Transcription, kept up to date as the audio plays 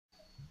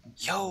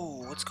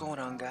Yo, what's going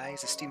on,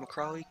 guys? It's Steve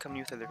McCrawley coming to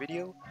you with another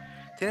video.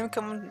 Today I'm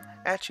coming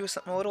at you with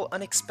something a little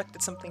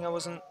unexpected, something I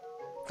wasn't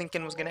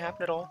thinking was going to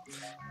happen at all.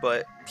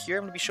 But here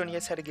I'm going to be showing you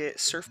guys how to get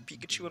Surf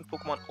Pikachu in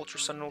Pokemon Ultra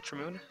Sun and Ultra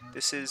Moon.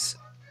 This is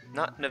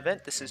not an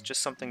event, this is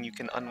just something you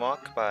can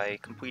unlock by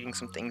completing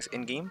some things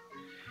in-game.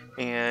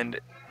 And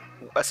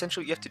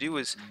essentially what you have to do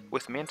is,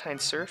 with Mantine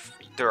Surf,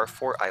 there are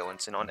 4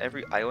 islands, and on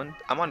every island,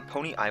 I'm on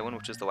Pony Island,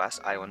 which is the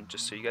last island,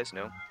 just so you guys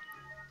know.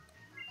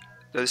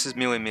 No, this is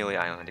Melee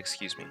Island,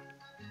 excuse me.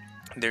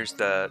 There's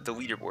the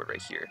leaderboard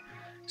right here.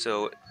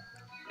 So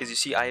as you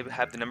see, I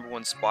have the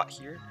 #1 spot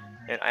here,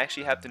 and I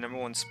actually have the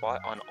 #1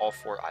 spot on all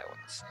 4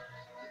 islands.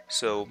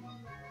 So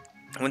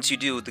once you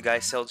do, the guy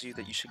tells you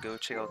that you should go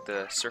check out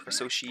the Surf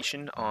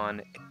Association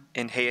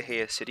in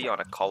HeaHea City on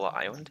Akala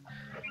Island.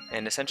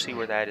 And essentially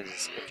where that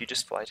is, if you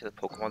just fly to the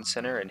Pokemon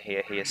Center in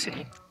HeaHea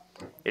City,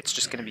 it's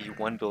just going to be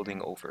one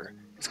building over.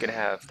 It's going to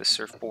have the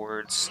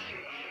surfboards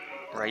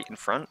right in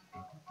front,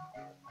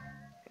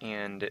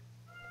 and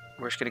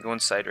we're just going to go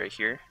inside right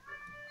here.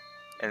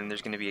 And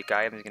there's going to be a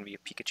guy, and there's going to be a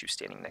Pikachu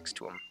standing next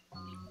to him.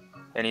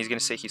 And he's going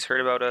to say he's heard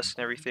about us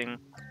and everything,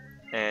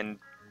 and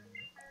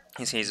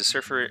he's saying he's a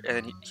surfer, and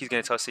then he's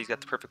going to tell us that he's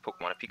got the perfect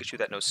Pokemon, a Pikachu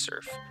that knows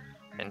surf.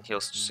 And he'll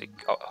just say,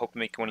 I'll hope to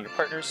make one of your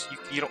partners.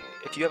 You don't,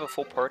 if you have a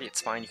full party,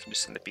 it's fine, you can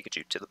just send the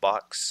Pikachu to the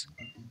box.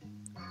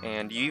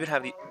 And you even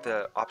have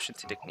the option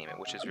to nickname it,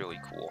 which is really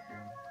cool.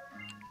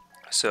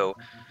 So,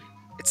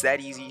 it's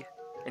that easy,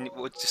 and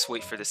we'll just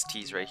wait for this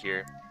tease right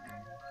here.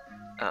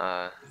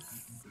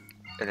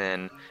 And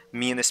then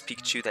me and this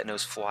Pikachu that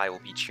knows fly will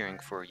be cheering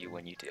for you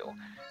when you do.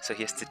 So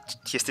he has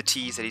to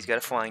tease that he's got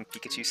a flying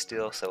Pikachu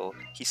still, so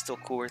he's still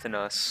cooler than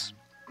us.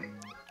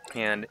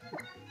 And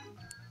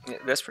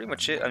that's pretty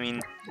much it. I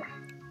mean,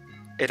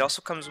 it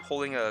also comes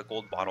holding a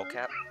gold bottle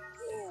cap,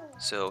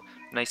 so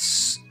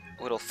nice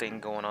little thing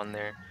going on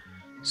there.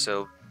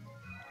 So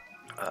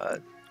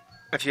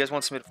if you guys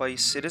want some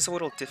advice, it is a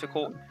little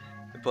difficult,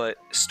 but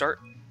start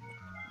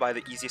by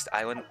the easiest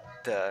island.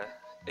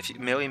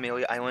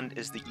 Melee Island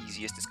is the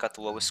easiest, it's got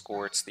the lowest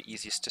score, it's the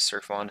easiest to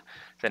surf on,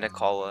 then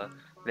Akala,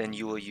 then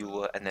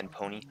HeaHea, and then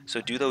Pony. So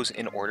do those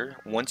in order.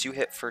 Once you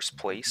hit first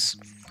place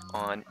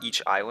on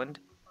each island,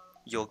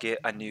 you'll get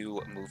a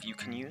new move you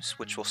can use,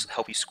 which will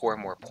help you score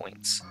more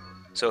points.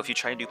 So if you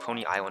try and do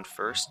Pony Island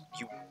first,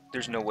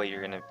 there's no way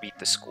you're going to beat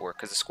the score,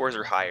 because the scores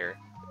are higher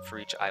for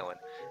each island,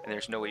 and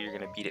there's no way you're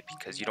going to beat it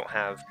because you don't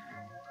have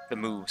the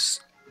moves.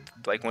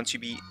 Like once you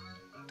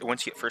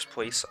get first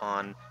place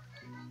on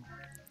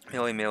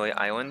Melee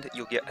Island,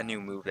 you'll get a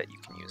new move that you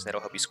can use. That'll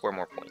help you score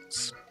more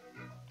points.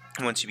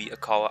 And once you beat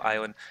Akala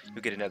Island,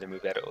 you'll get another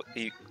move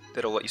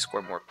that'll let you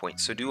score more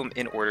points. So do them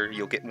in order,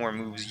 you'll get more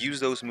moves. Use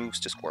those moves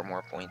to score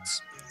more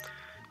points.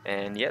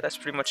 And yeah, that's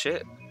pretty much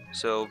it.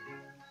 So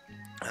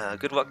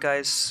good luck,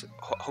 guys.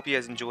 Hope you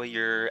guys enjoy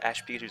your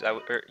Ash Pikachus,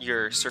 or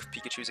your Surf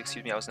Pikachus,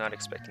 excuse me. I was not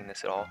expecting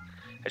this at all.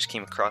 I just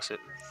came across it.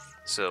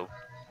 So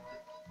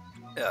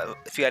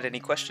if you had any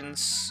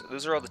questions,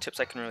 those are all the tips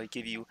I can really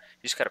give you.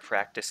 You just gotta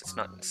practice. It's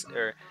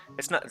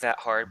not that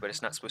hard, but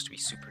it's not supposed to be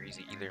super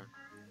easy either.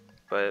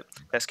 But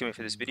that's gonna be it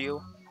for this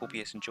video. Hope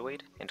you guys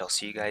enjoyed, and I'll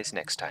see you guys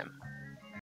next time.